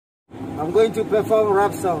I'm going to perform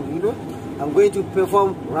rap song, you know? I'm going to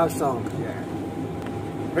perform rap song. Yeah.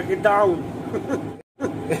 Break it down.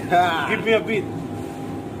 Give me a beat.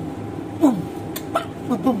 Boom.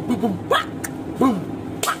 Boom, boom, boom, boom, boom, boom,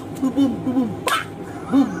 boom, boom, boom,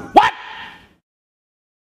 boom. What?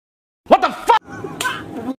 What the fuck?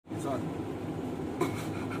 Son.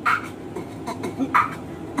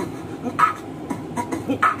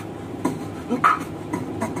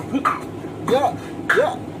 Yeah,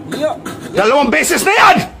 yeah, yeah. Dalawang beses na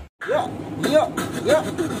yan! Yeah, yeah, yeah.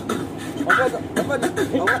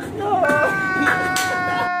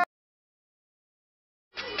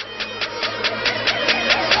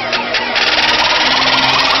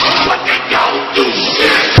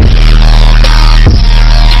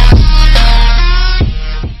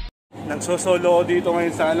 Nagsosolo ko dito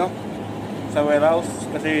ngayon sa sa warehouse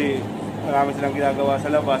kasi marami silang ginagawa sa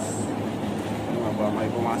labas. Ano nga ba, may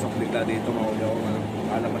pumasok bigla dito, mahuli ako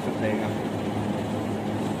malabas yung tenga.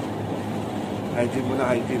 Hygiene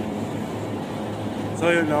muna, hygiene.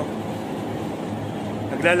 So yun, no,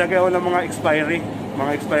 naglalagay ako ng mga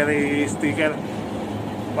expiry sticker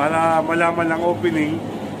para malaman ng opening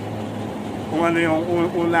kung ano yung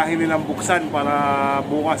unahin nilang buksan para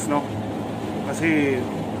bukas, no. Kasi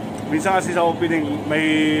minsan kasi sa opening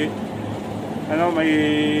may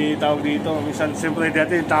tawag dito, minsan siyempre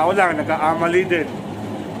dati tao lang nagkaamali din.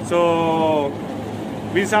 So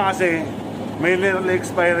minsan kasi may nearly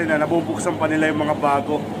expiry na nabubuksan pa nila yung mga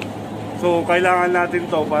bago. So kailangan natin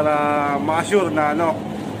to para ma-assure na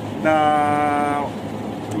na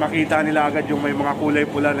makita nila agad yung may mga kulay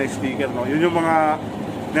pula na sticker, no. Yun yung mga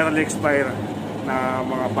nearly expire na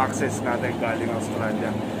mga boxes natin galing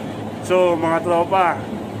Australia. So mga tropa,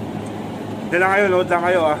 dala kayo, load lang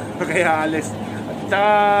kayo kaya alis. At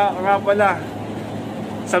saka nga pala,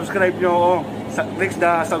 subscribe nyo ako. Click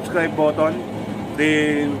the subscribe button,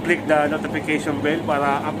 then click the notification bell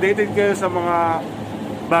para updated kayo sa mga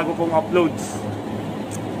bago kong uploads.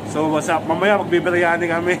 So what's up, mamaya magbibiryani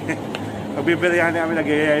kami. Magbibiryani kami,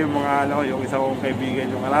 nag-iaya yung mga yung isa kong kaibigan,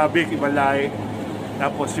 yung Arabic, ibang lahi.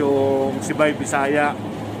 Tapos yung si Bay Bisaya.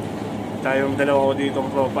 Tsaka yung dalawa ko ditong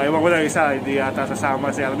tropa. Ewan ko lang isa, hindi yata sasama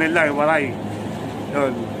si Arnel lang, yung Waray.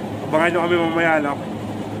 Yun, abangan nyo kami mamaya, no?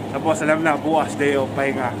 Tapos alam na, bukas day off,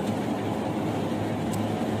 pahinga.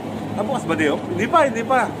 Bukas ba day off? Hindi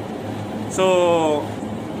pa. So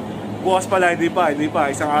bukas pala, hindi pa.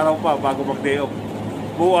 Isang araw pa bago mag day off.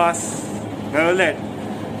 Bukas, ngayon ulit,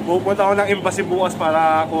 pupunta ako ng embassy bukas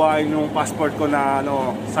para kuhain yung passport ko na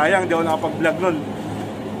sayang, di ako nakapag-vlog nun.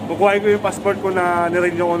 Kukuhain ko yung passport ko na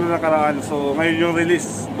nirenew ko nung nakaraan. So ngayon yung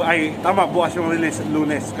release, ay tama, bukas yung release,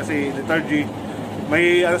 Lunes. Kasi liturgy,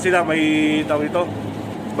 may may tawag ito,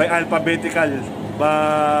 by alphabetical.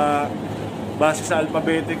 Base sa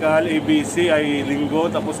alphabetical, ABC ay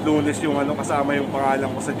linggo, tapos Lunes yung kasama yung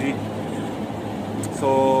pangalan ko sa G. So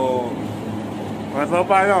mga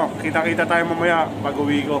tropa, kita-kita tayo mamaya pag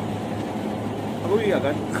uwi ko. Pag uwi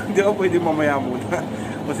agad? Hindi ako pwede mamaya muna.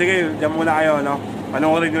 O sige, dyan muna kayo,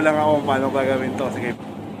 panoorin nyo lang ako kung paano gagawin to. Sige.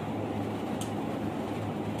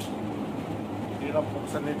 Hirap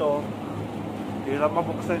buksan nito. Hirap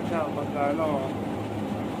mabuksan siya pagka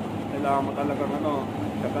kailangan mo talagang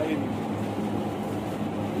kakain.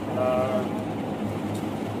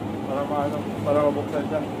 Para mabuksan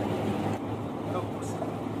siya.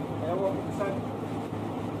 Kaya mo buksan.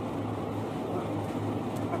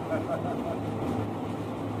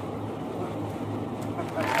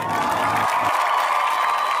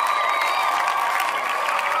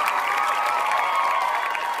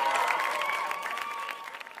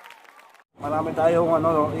 Marami tayong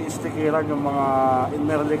i-stickeran yung mga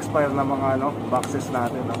nearly expired na mga boxes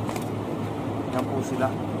natin, Yan po sila.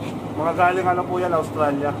 Mga galing po yan,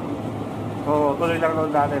 Australia. So tuloy lang noon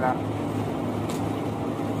natin,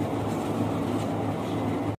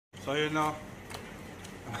 So yun,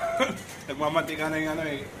 nagmamantika na yung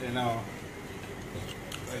yun,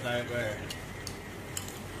 tayo pa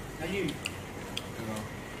Jim.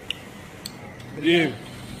 Jim.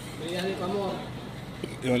 Biyari pa mo.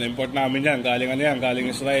 Yun, import namin yan. Galing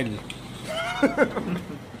Israel.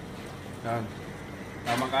 Yan.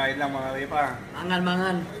 Tamang kain lang mga ripa. Mangan.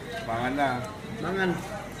 Mangan na. Mangan.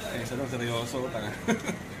 Seryoso.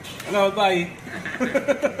 Ano, bye.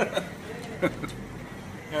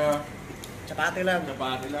 Chapati lang.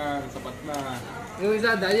 Sapat na. Yung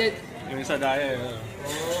isa, diet.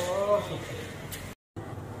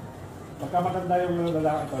 Pagka matanda yung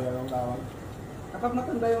lalaki ko, yung tawag. Kapag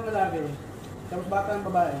matanda yung lalaki, tapos bata ang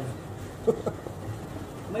babae,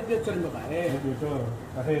 may future yung babae. May future.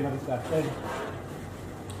 Kasi na-discussion.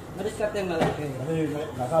 Madiskarte yung lalaki. Kasi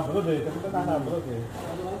nasa abroad eh. Kasi nasa abroad eh.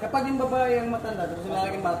 Kapag yung babae ang matanda, tapos yung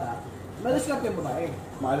lalaking bata, madiskarte yung babae.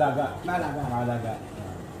 Maalaga. Maalaga. Maalaga.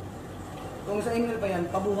 Kung sa England pa yan,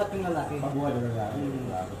 pabuhat yung lalaki. Pabuhat yung lalaki.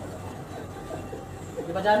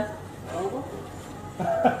 Di ba dyan? Oo ko?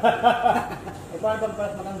 E paano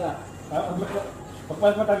pagpalas matanda?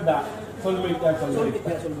 Pagpalas matanda, soulmate yan, soulmate.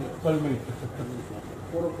 Soulmate.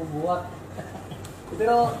 Puro pabuhat.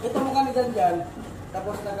 Pero ito mo kami dyan,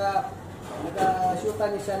 tapos naka-shoota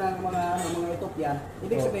niya siya ng mga Ethiopian.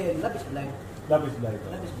 Ibig sabihin, labis blind. Labis blind.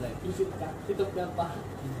 Labis blind. Isip ka, Ethiopian pa.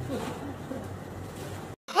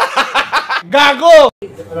 Gago!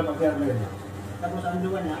 Ito na pag-share. Tapos ang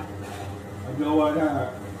jowa niya? Ang jowa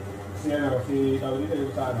niya, si tawag dito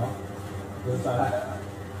yung sa ano? Yung sa...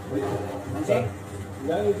 Nansi?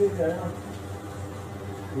 Yan, yung si ano?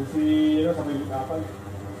 Yung si, ano, sa may kapal.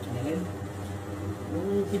 Ano yun?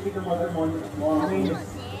 Yung sipit ng mother mo, morning.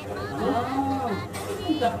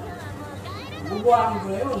 Bubuhaan ko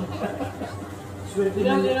na yun. Swerte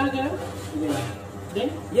mo yun.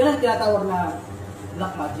 Yan ang tinatawag na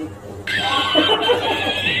black magic.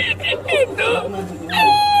 Black magic nga.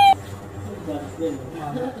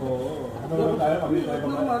 Oo. Ano naman tayo? Pagin tayo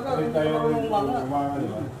umaga, di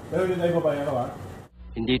ba? Pero hindi tayo babae ka ba?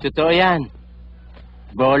 Hindi totoo yan.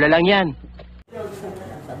 Bola lang yan.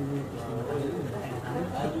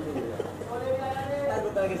 Tago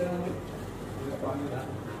talaga sa kanina.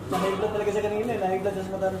 Nahiglat talaga sa kanina. Nahiglat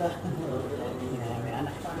sa matanda. May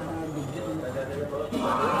anak pa.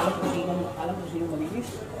 Alam ko sino malinis.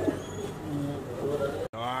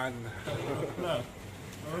 Naman.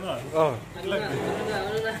 Oh.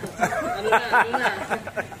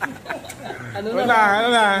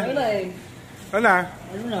 Ano na?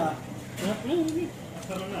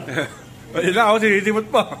 Ayun na ako, sinisimot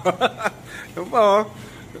pa. Yung pa oh.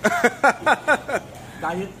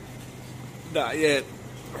 Diet. Diet.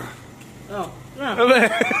 Oh. Abe.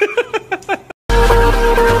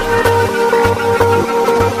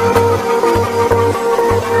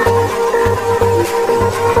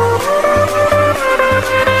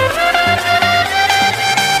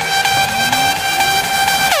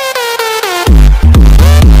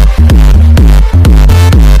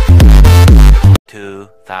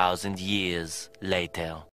 Years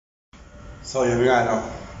later. So yun nga no.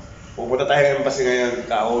 Pupunta tayo ng embassy ngayon.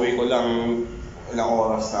 Kauwi ko lang ilang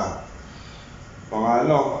oras na.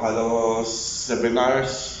 Mga halos 7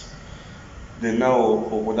 hours. Then now,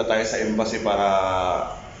 pupunta tayo sa embassy para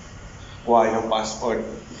kuhain yung passport.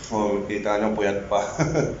 So, kita nyo puyat pa.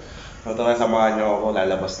 So tara, samahan nyo ako.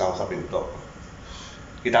 Lalabas na ako sa pinto.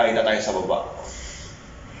 Kita-kita tayo sa baba.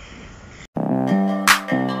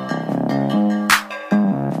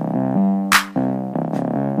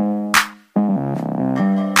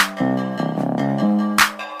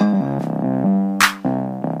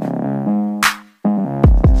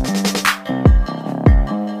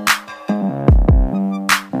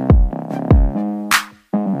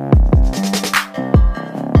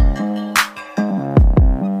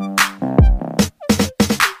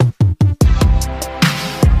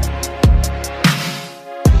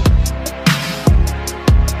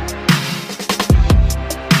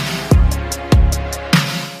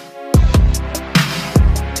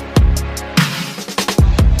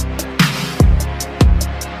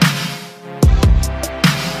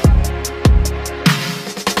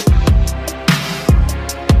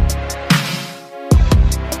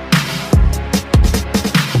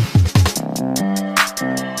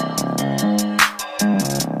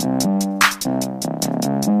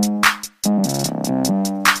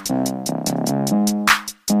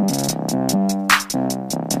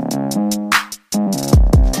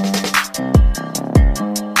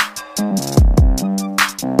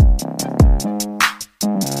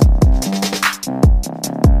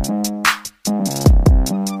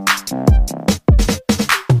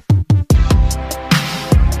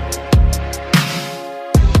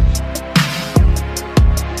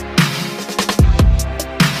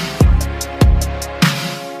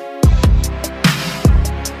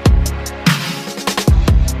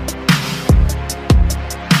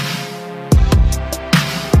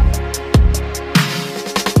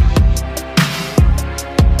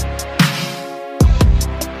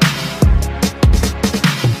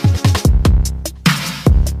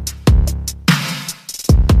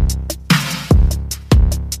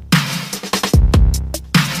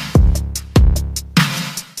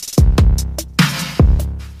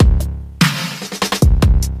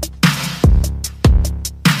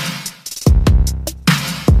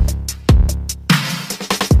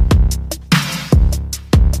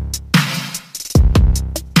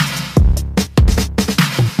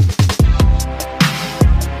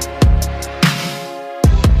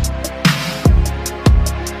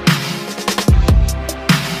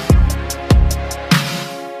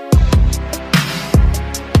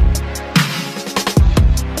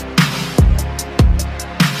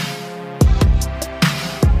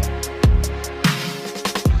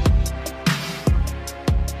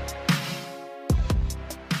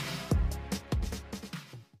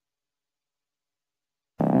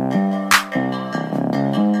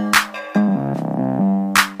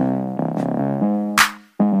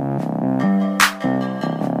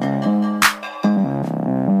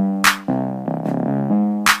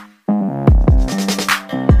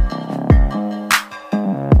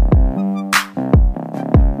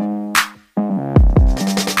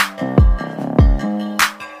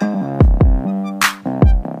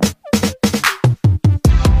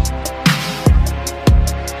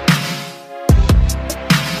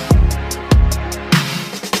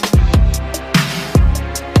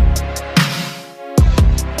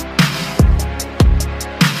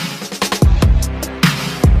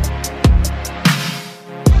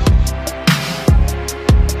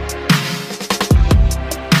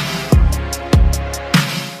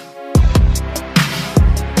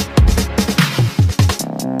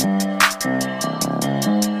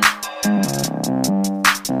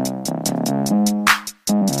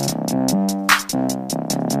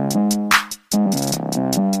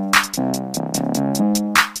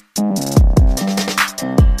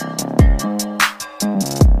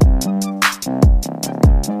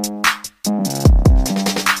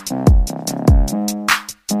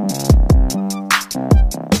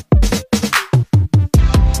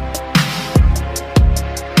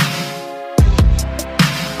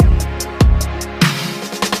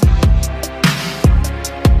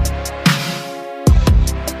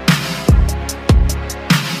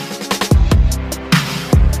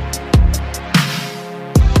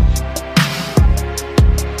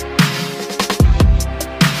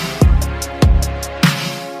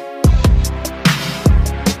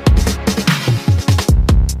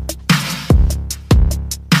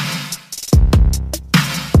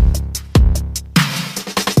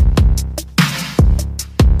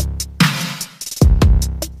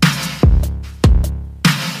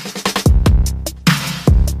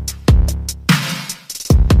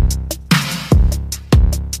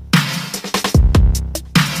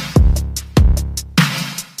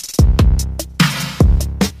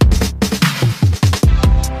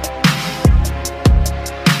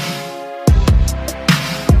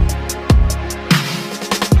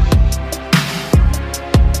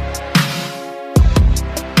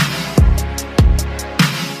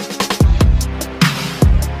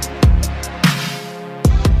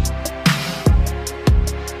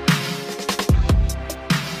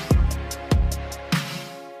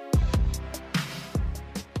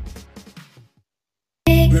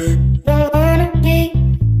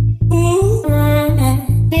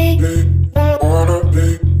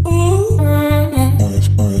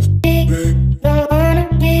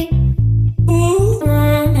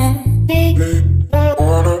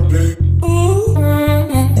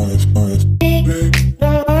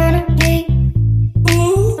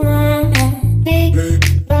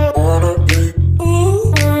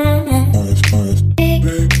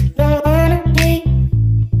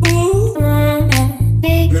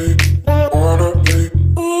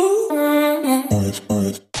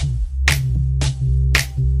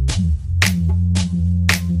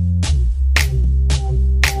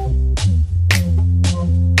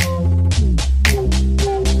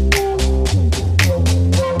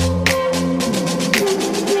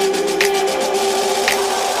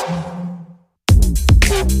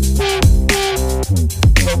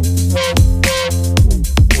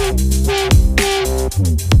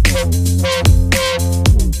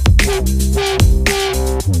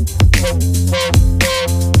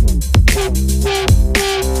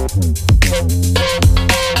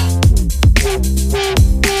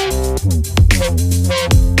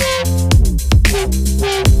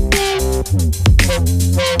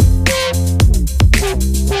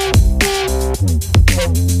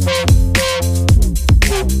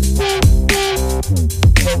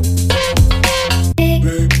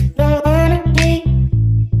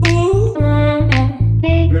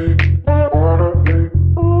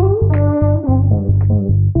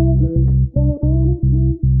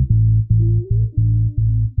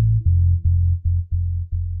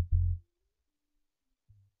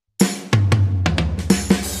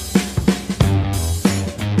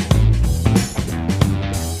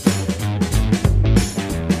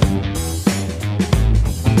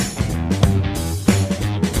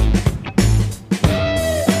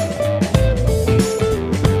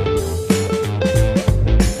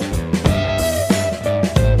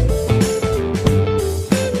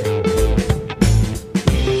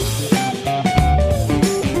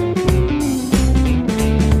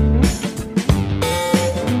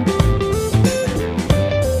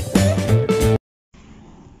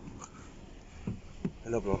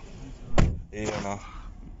 Hello bro.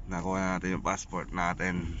 Nakuha na natin yung passport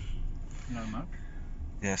natin. Normal?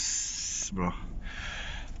 Yes bro.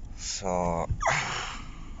 So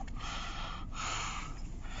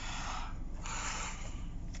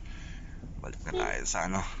balik na tayo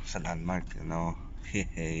sa sa landmark,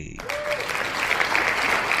 Hey.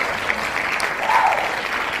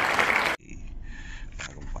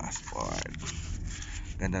 Bagong passport.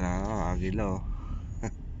 Ganda na agilo.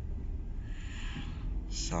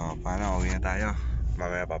 So, paano? Uwi na tayo.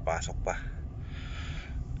 Mamaya papasok pa.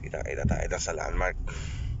 Kita-kita tayo doon sa landmark.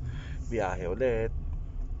 Biyahe ulit.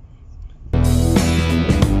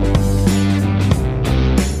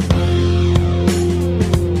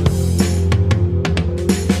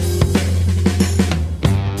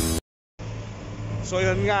 So,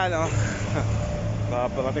 yun nga,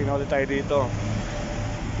 Paparating na ulit tayo dito.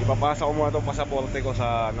 Ipapasa ko muna itong pasaporte ko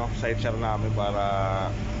sa sa HR namin para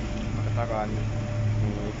makatakan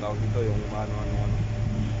yung tawag dito, yung ano.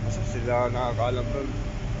 Kasi sila nakakaalam dun.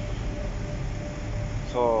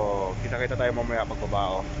 So, kita-kita tayo mamaya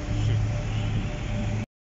pagbabao.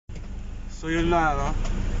 So yun na,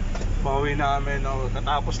 Pauwi namin,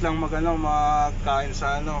 Katapos lang magkain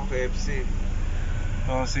sa KFC.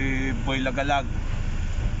 So si Boy Lagalag.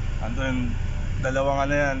 Andun dalawang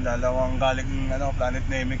dalawang galing Planet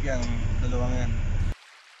Namek yan, dalawang yan.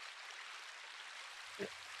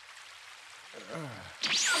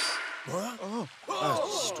 Oh, a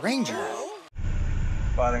stranger.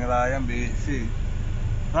 Parang Ryan busy.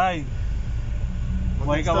 Hi.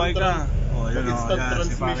 Buhay ka. Oh, yun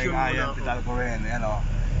si parang Ryan Pital ko rin,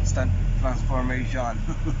 instant transformation.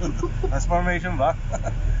 Transformation ba?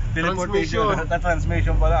 Teleportation.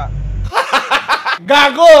 Transmission pala.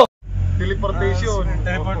 Gago!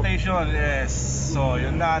 Teleportation, yes. So,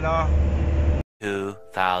 yun na,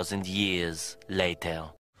 2,000 years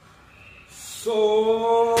later. So,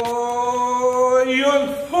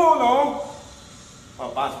 yun po,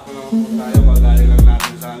 Papasok po naman po tayo. Magaling lang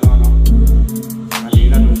natin sa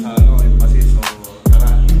Halina dun sa embassy. So, tara.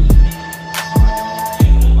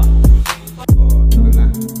 Tara na.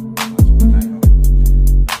 Pasok na tayo.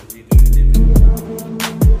 Dito yung living room.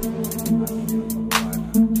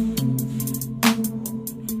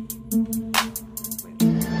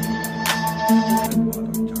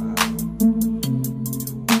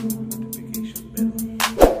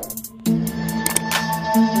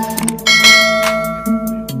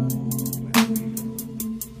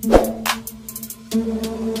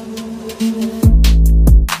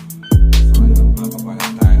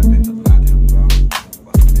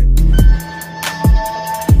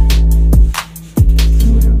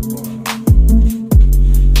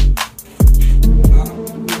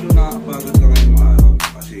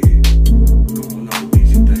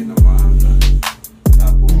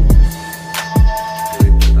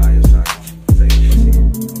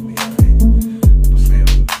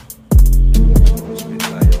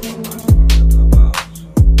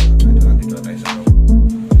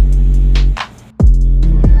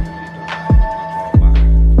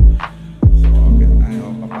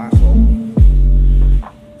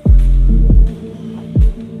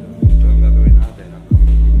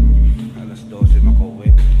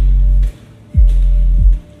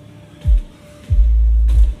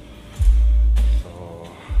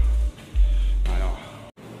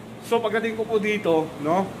 So pagdating ko po dito,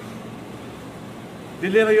 no?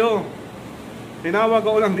 Delirio. Tinawag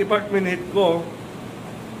ako ng department head ko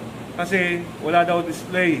kasi wala daw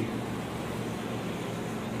display.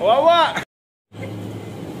 Wawa!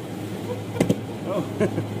 Oh.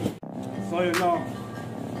 So yun, no?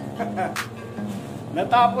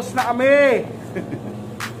 Natapos na kami.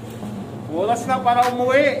 Oras na para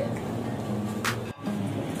umuwi.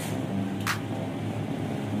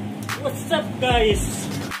 What's up, guys?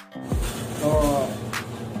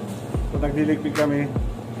 So nagdiligpig kami.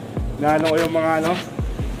 Naano ko yung mga ano,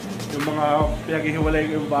 yung mga pinaghihiwalay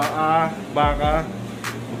ko yung baka.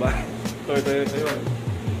 Ito yun.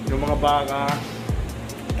 Yung mga baka,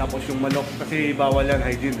 tapos yung manok, kasi bawal yan,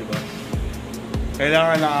 hygiene, di ba?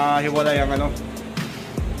 Kailangan nakahiwalay ang ano,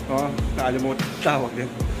 nakalimutan tawag din.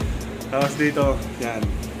 Tapos dito, yan,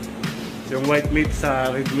 yung white meat sa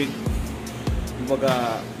red meat.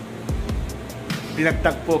 Kumbaga,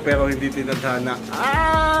 pinagtagpo pero hindi tinadhana.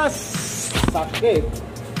 Sakit!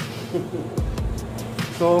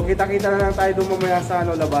 So, kita-kita na lang tayo doon mamaya sa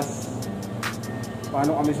ano, labas.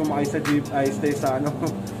 Paano kami sumakay sa jeep, ay stay sa ano,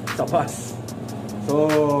 sa bus. So,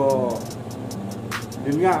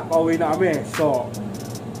 yun nga, pauwi na kami. So,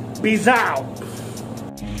 peace out!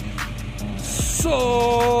 So,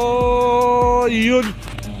 yun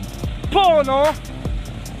po, no?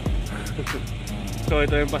 So,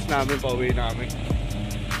 ito yung bus namin, pauwi na kami.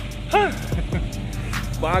 Ha!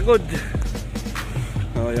 Pagod!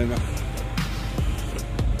 Oh, yan na.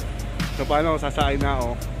 So, paano, sasain na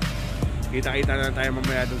ako. Kita-kita na tayo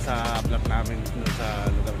mamaya dun sa plot namin, dun sa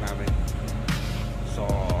lugar namin. So,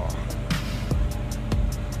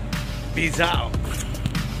 peace out!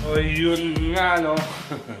 O yun nga, no?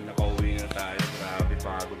 Nakauwi na tayo. Grabe,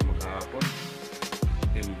 pagod maghapon.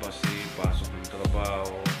 Embassy, pasok ng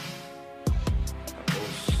trabaho.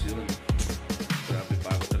 Tapos, yun. Grabe,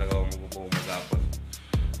 pagod talaga ako magbubuo maghapon.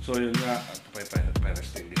 So, yun nga.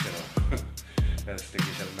 Para-extinguisher, no?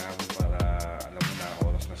 Para-extinguisher namin para alam mo na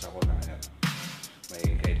oras na sa kuna. Yan. May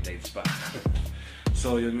guidelines pa.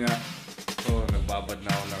 So, yun nga. So, nagbabad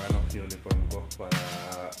na ako ng ano, uniform ko para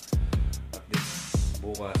at least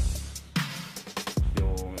bukas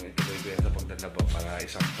yung ituloy sa pagdalaba para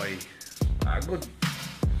isampay. Pagod.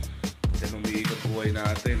 Yan umiikot buhay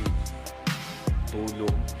natin.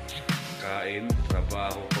 Tulog, kain,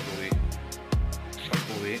 trabaho, pag-uwi.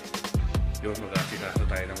 Pag-uwi, yun, mag-asikaso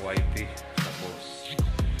tayo ng YT. Tapos,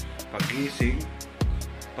 pagising,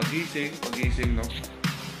 no?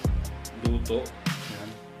 Luto. Yan,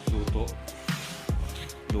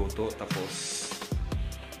 luto. Tapos,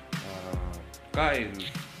 kain.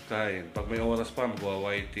 Pag may oras pa,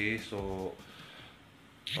 magwa-YT. So,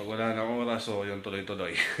 pag wala ng oras, so yun,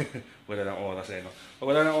 tuloy-tuloy. Wala ng oras, no? Pag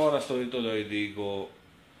wala ng oras, tuloy-tuloy, ligo.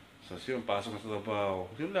 So, yun, pasok na sa trabaho.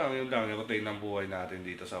 Yun lang, yung routine ng buhay natin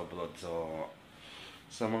dito sa abroad. So,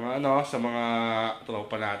 sa mga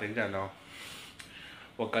tropa natin dyan, no?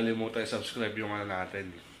 Huwag kalimutan i-subscribe yung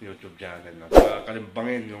natin, YouTube channel, no?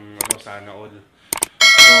 Kalimbangin yung sana all.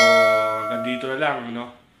 So, hanggang dito na lang,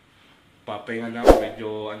 no? Papahinga na ako,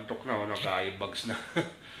 medyo antok na, nagka-eyebags na.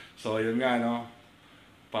 So, yun nga, no?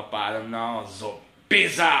 Papaalam na ako. So,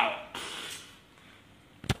 peace out!